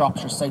and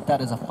Shropshire South.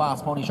 That is a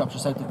fast pony Shropshire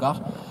South have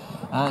got.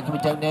 And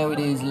coming down now, it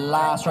is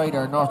last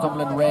rider,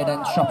 Northumberland red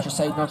and Shropshire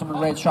South.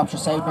 Northumberland red, Shropshire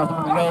South,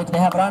 Northumberland red. They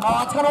have it on.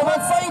 Oh, it's going over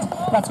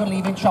outside. That's going to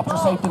leave in Shropshire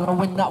South. They're going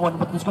to win that one,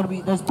 but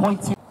there's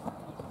points here.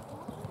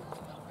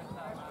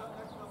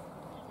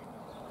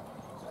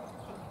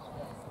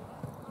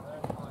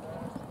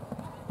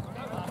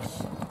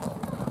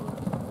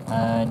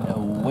 And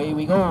away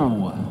we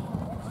go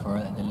for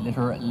the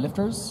litter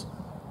lifters.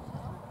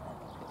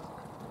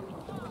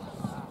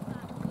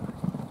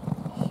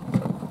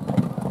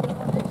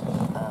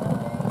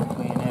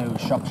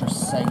 Shropshire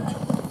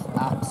South,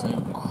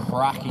 absolute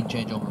cracking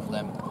changeover for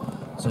them.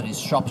 So it is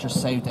Shropshire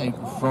South out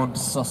in front,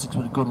 Sussex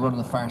with a good run on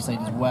the far side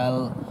as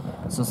well.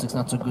 Sussex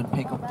not so good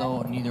pickup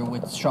though, neither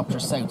with Shropshire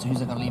South. So who's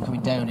that going to leave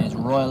coming down? It is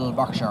Royal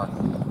Berkshire.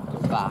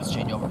 Fast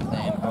changeover for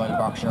them. Royal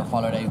Berkshire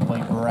followed out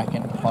by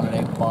Brecon, followed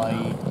out by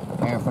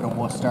Hereford and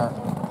Worcester.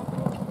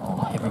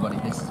 Oh, everybody,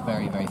 this is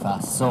very, very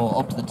fast. So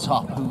up to the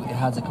top, who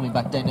has it coming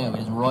back down now? It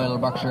is Royal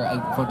Berkshire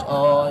out in front.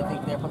 Oh, I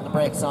think they're putting the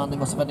brakes on. They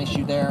must have an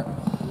issue there.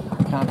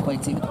 Can't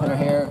quite see with the pillar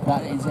here.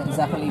 That is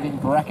that leaving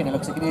Brecon. It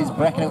looks like it is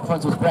Brecon out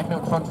front. So it's Brecon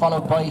out front,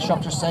 followed by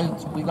Shropshire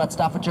South. We've got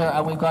Staffordshire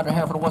and we've got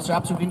Hereford and Worcester.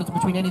 Absolutely nothing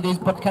between any of these.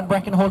 But can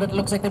Brecon hold it? It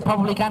looks like they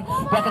probably can.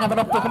 Brecon have it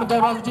up. They're coming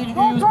down. Put into the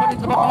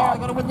bottom here. I'm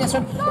going to win this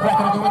one. Brecon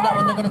are going to win that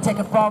one. They're going to take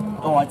it from.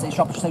 Oh, I'd say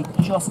Shropshire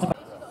South just about.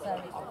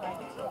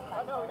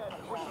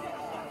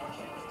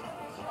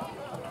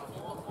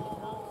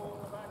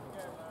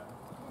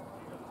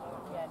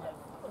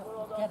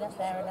 Get up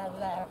there and out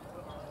there.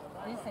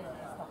 These things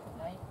are stopping,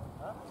 right?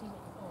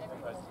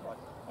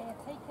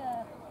 Take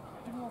a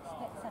do more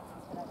split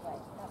seconds for that way.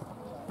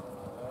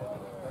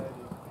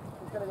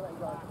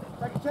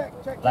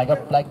 That's Flag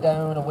up, flag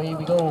down, away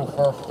we go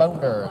for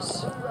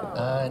Founders.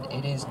 And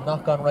it is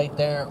not gone right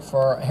there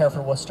for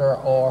Hereford Worcester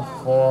or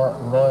for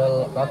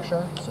Royal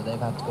Berkshire. So they've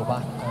had to go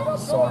back and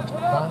sort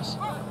that.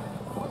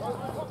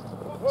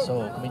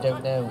 So coming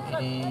down now,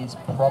 it is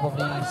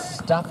probably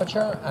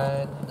Staffordshire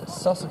and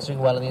Sussex doing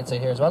well on the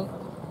inside here as well.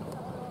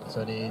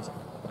 So it is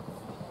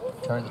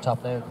turning the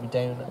top now, coming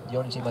down. The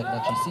only team I can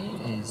actually see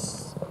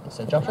is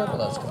South Shropshire, but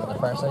that's because on the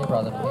far side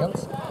rather than anything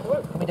else.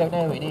 Coming down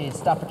now, it is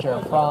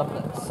Staffordshire from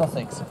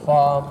Sussex,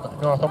 from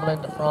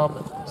Northumberland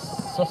from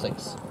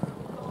Sussex.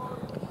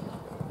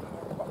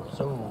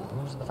 So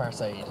who's on the far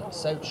side?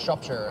 South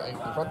Shropshire out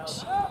in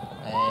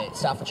front.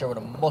 Staffordshire with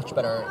a much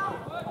better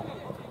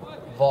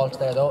vault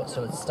there though,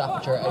 so it's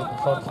Staffordshire out in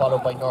front,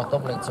 followed by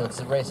Northumberland. So it's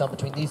a race on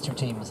between these two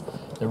teams,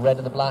 the red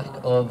and the black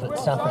of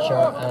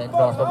Staffordshire and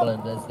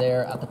Northumberland. As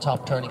they're at the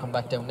top, turning, come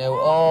back down now.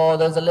 Oh,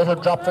 there's a little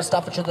drop for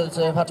Staffordshire.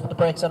 They've had to put the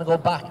brakes on and go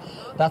back.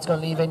 That's going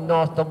to leave in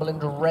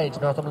Northumberland red.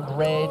 Northumberland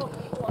red,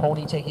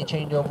 pony taking a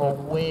changeover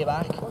way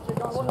back.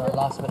 So I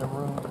lost a bit of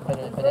room, a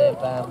bit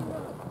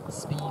of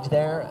speed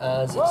there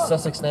as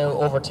Sussex now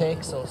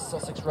overtakes. So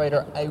Sussex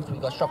rider out.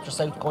 We've got Shropshire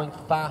South going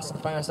fast on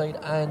the far side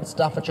and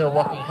Staffordshire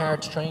working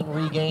hard to try and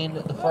regain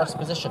the first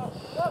position.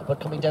 But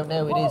coming down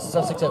now, it is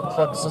Sussex out in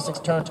front. Sussex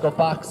turn to go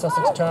back.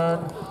 Sussex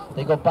turn.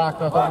 They go back.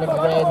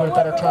 Northumberland red with a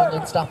better turn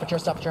than Staffordshire.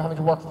 Staffordshire having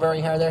to work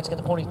very hard there to get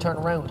the pony to turn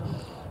around.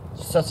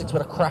 Sussex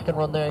with a cracking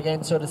run there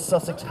again. So does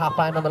Sussex, half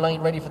band on the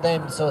line ready for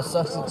them. So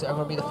Sussex are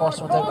going to be the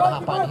first ones out with a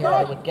half band here,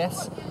 I would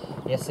guess.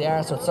 Yes, they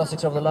are. So it's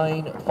Sussex over the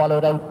line,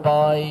 followed out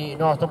by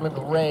Northumberland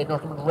red.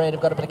 Northumberland red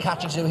have got a bit of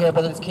catching to do here,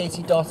 but it's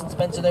Casey Dawson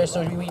Spencer there,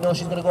 so we know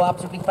she's going to go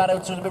absolutely flat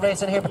out. So there's a bit of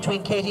racing here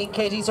between Katie and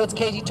Katie. So it's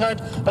Katie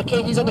turned, but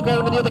Katie's on the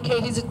ground, and the other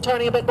Katie's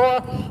turning a bit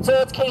more. So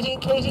it's Katie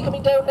and Katie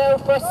coming down now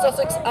for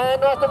Sussex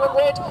and Northumberland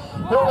red.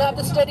 Who'll have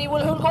the steady?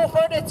 Who'll go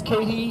for it? It's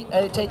Katie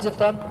takes it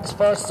from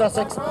first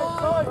Sussex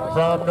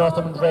from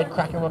Northumberland red.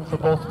 Cracking run for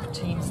both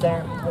teams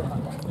there.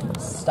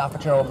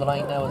 Staffordshire over the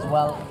line now as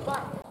well.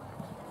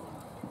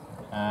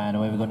 And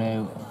away we go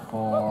now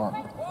for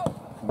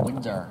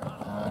Windsor,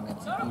 and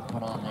it's a good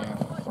put on there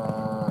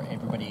for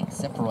everybody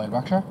except for Royal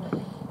Berkshire.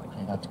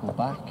 They've had to go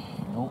back.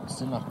 No,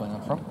 still not going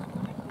on front.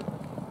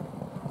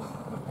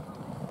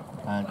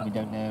 And coming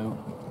down now,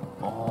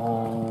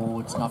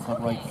 oh, it's not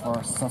gone right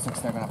for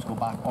Sussex, they're going to have to go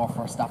back, or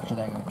for Staffordshire,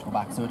 they're going to have to go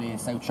back. So it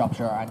is South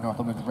Shropshire and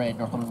Northumberland Red.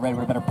 Northumberland Red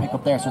with a better pick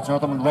up there, so it's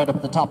Northumberland Red up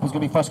at the top. Who's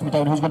going to be first coming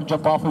down? Who's going to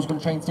jump off? Who's going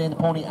to try and stay in the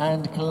pony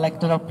and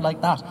collect it up like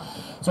that?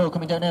 So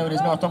coming down now, it is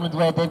Northumberland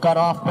Red. They've got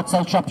off, but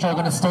South Shropshire are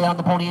going to stay on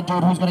the pony and do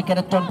it. Who's going to get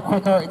it done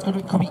quicker? It's going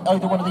to could be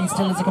either one of these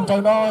still as they come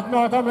down. Oh,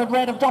 Northumberland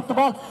Red have dropped the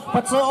ball,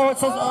 but it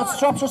says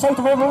Shropshire South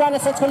have overrun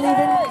it, so it's going to leave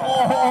in.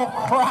 Oh,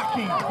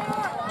 cracking!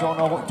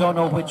 Don't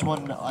know which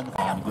one.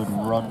 A good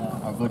run,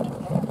 or good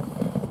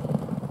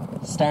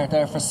start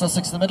there for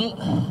Sussex in the middle,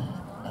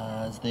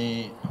 as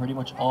they pretty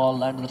much all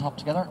land at the top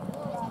together.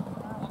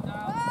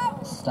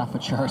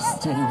 Staffordshire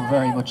still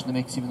very much in the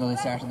mix, even though they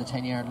start on the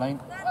 10-yard line.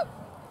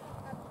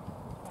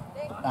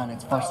 And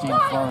it's first in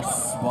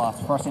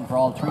for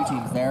all three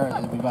teams there.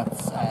 We've got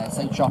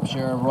South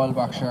Shropshire, Royal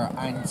Berkshire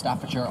and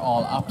Staffordshire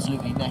all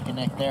absolutely neck and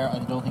neck there. I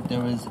don't think there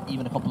was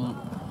even a couple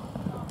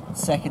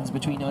seconds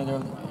between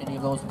any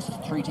of those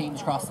three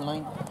teams across the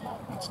line.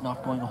 It's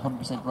not going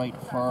 100% right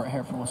for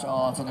Hereford Worcester.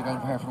 Oh, it's on the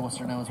ground for Hereford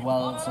Worcester now as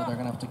well, so they're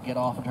going to have to get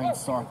off and try and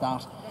sort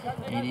that.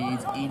 It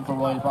is in for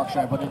Royal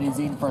Berkshire, but it is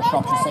in for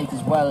Shropshire South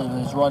as well.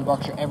 There's Royal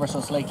Berkshire ever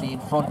so slightly in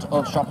front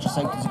of Shropshire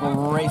South as they go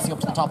racing up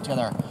to the top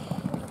together.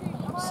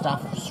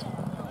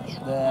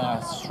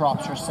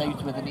 Shropshire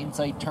South with an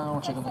inside turn,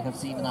 which I don't think I've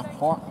seen in that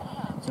before.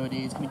 So it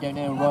is coming down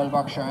now, Royal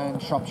Berkshire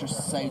and Shropshire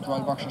South.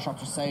 Royal Berkshire,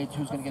 Shropshire South.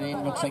 Who's going to get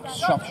in? Looks like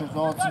Shropshire.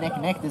 No, it's neck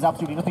and neck. There's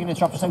absolutely nothing in it.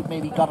 Shropshire South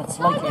maybe got it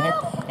slightly ahead.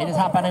 It is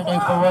happening now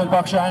for Royal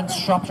Berkshire and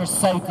Shropshire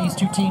South. These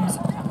two teams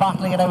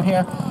battling it out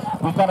here.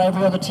 We've got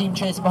every other team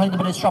chasing behind them,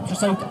 but it's Shropshire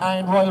South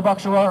and Royal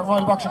Berkshire.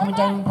 Royal Berkshire coming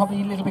down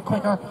probably a little bit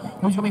quicker.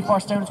 Who's going to be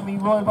first down? It's going to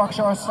be Royal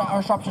Berkshire or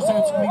Shropshire South.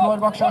 It's going to be Royal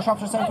Berkshire or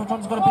Shropshire South. Which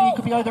one's going to be?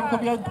 Could be either,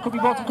 could be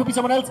both, it could be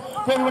someone else.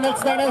 Everyone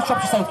else there now.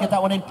 Shropshire South get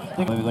that one in.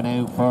 We go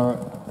now for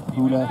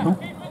hula hoop.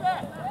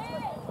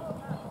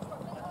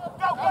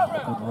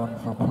 Good run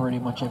for pretty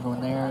much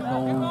everyone there.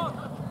 No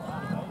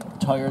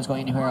tyres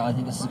going anywhere. I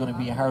think this is going to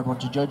be a hard one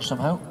to judge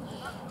somehow.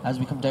 As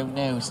we come down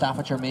now,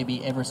 Staffordshire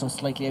maybe ever so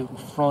slightly out in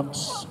front.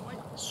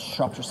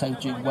 Shropshire South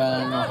doing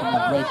well,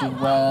 Northumberland Red doing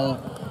well.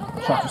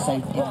 Shropshire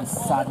South in the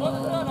saddle.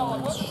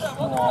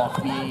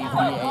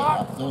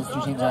 Those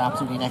two teams are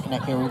absolutely neck and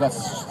neck here. We've got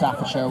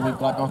Staffordshire, we've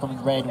got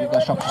Northumberland Red, we've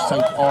got Shropshire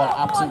South, all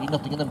absolutely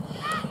nothing in them.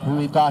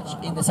 We've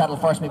got in the saddle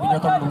first, maybe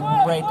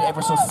Northumberland Red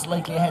ever so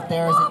slightly ahead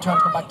there as they turn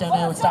to come back down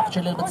now.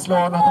 Staffordshire a little bit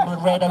slower,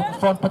 Northumberland Red out in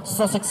front, but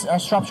Sussex or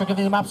Shropshire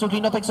giving them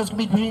absolutely nothing. So it's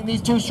going to be between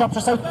these two.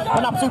 Shropshire South,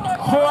 an absolute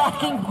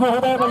cracking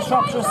goal there by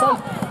Shropshire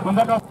South. We've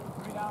got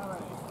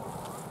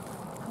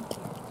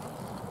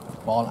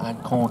ball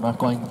and cone not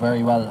going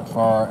very well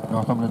for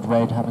Northumberland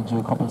Red, having to do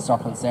a couple of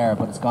circles there,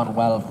 but it's gone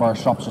well for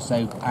Shropshire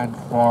South and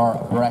for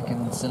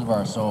Brecon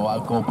Silver. So I'll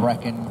go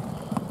Brecon,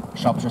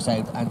 Shropshire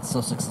South and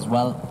Sussex as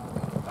well,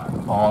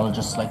 all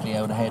just slightly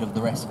out ahead of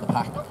the rest of the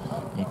pack.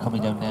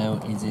 Coming down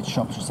now is it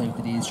Shropshire South.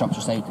 It is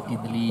Shropshire South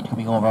in the lead,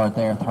 coming over.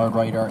 Their third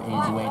rider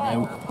is away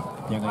now.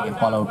 They're going to get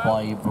followed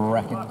by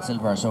Brecon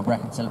Silver. So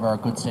Brecon Silver, a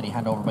good steady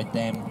handover by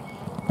them,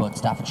 but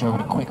Staffordshire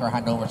with a quicker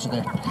handover, so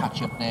they're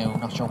catching up now.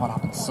 Not sure what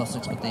happened to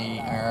Sussex, but they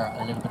are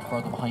a little bit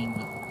further behind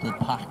the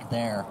pack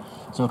there.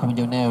 So coming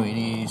down now, it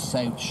is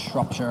South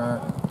Shropshire.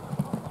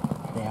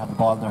 They have the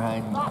ball in their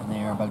hand and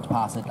they're about to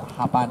pass it.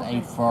 Hapan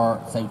out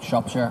for South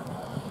Shropshire.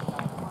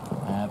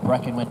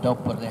 Brecon went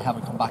up, but they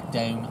haven't come back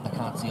down. I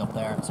can't see up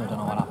there, so I don't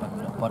know what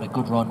happened. But a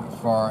good run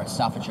for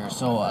Staffordshire.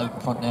 So out in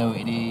front now,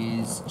 it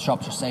is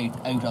Shropshire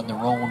South out on their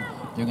own.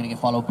 They're going to get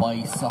followed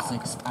by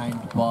Sussex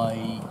and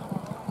by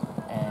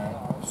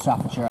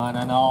Staffordshire,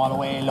 and all the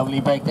way. Lovely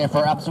break there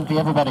for absolutely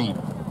everybody.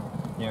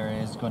 There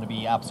is going to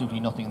be absolutely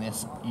nothing in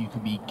this, you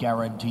can be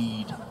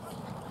guaranteed.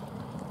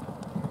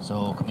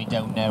 So coming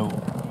down now,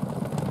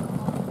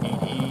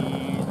 it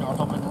is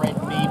Northumberland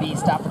Red, maybe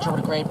Staffordshire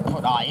with a great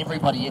put.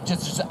 Everybody, it's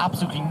just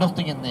absolutely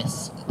nothing in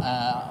this.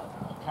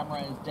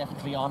 Camera is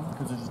definitely on,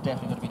 because it is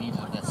definitely going to be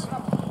needed in this.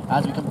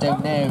 As we come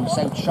down now,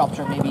 South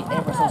Shropshire maybe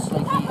ever so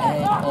slightly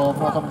ahead of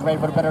Northumberland Red,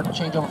 but a better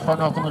changeover for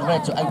Northumberland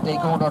Red. So out they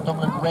go,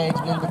 Northumberland Red,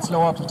 a little bit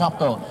slower up to the top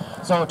though.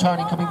 So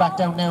turning, coming back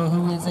down now,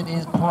 who is it?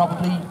 Is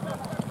probably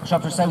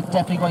Shropshire South,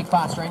 definitely going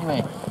faster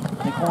anyway.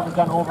 The cone has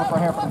gone over for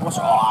Hereford and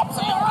Worcester. Oh,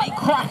 absolutely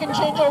cracking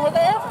changeover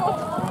there for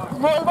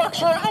Royal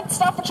Berkshire and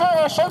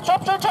Staffordshire. South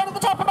Shropshire turning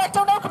the top and back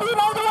down now. Could be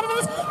another one of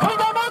these. Coming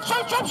down now,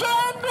 South Shropshire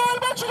and Royal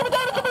Berkshire coming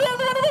down. It could be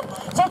another one of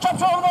them. South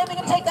Shropshire over there, they're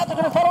going to take that.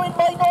 They're going to follow in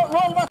by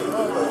Royal Berkshire.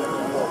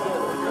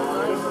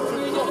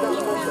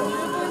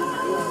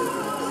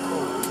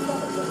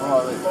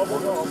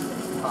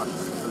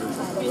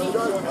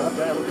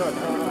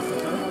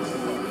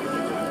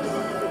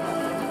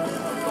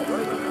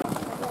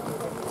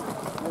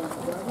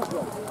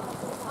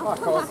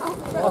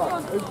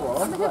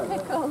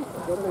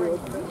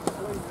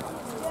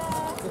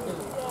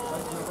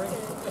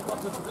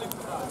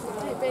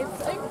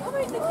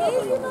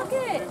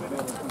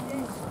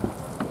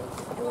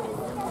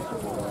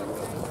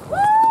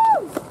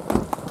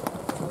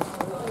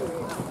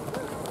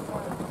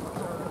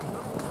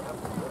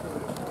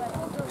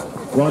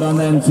 Well done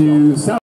then to South.